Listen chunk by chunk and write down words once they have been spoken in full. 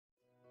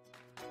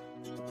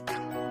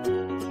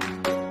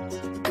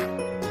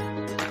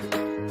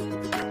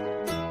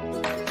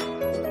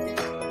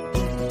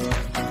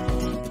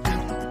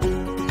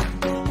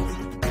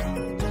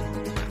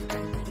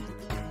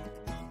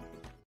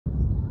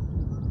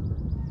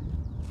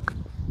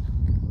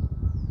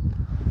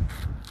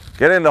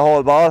Get in the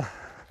hole, ball.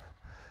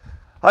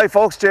 Hi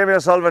folks, Jamie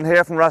O'Sullivan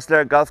here from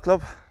Rosslare Golf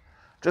Club.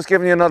 Just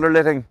giving you another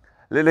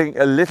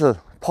little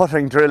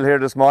putting drill here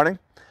this morning.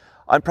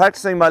 I'm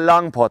practicing my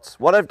long putts.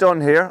 What I've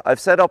done here, I've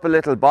set up a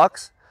little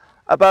box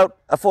about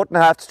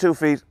 1.5 to 2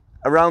 feet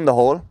around the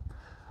hole.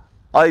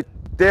 I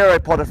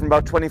put it from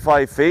about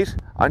 25 feet.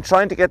 I'm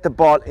trying to get the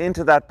ball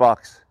into that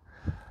box.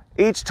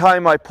 Each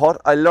time I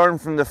putt, I learn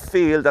from the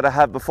feel that I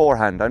have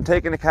beforehand. I'm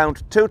taking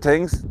account two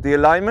things: the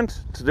alignment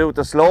to do with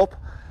the slope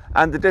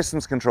and the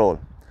distance control.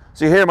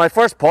 So you hear my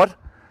first putt,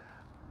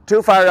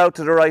 too far out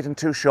to the right and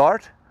too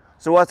short.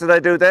 So what did I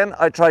do then?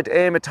 I tried to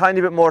aim a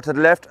tiny bit more to the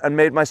left and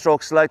made my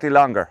stroke slightly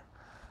longer.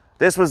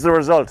 This was the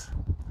result.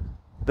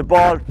 The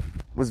ball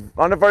was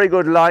on a very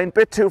good line,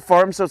 bit too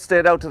firm, so it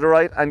stayed out to the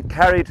right and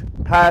carried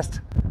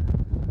past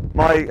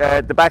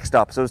the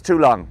backstop, so it was too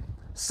long.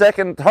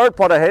 Third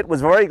putt I hit was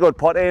a very good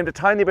putt, aimed a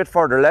tiny bit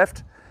further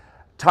left,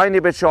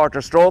 tiny bit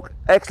shorter stroke,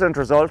 excellent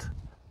result,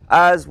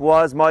 as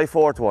was my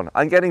fourth one.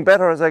 I'm getting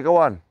better as I go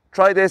on.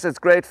 Try this, it's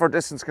great for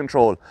distance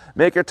control.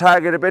 Make your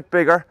target a bit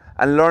bigger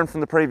and learn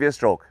from the previous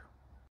stroke.